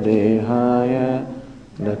Vyomavadvyapta Dehaya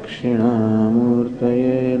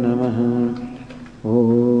Dakshinamurtaye Namaha.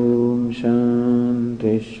 Om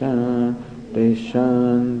Shanti Shanti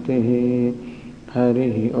Shanti.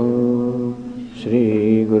 Hari Om.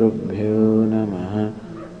 Shri Gurubhyo Namaha.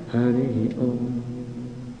 Hari Om.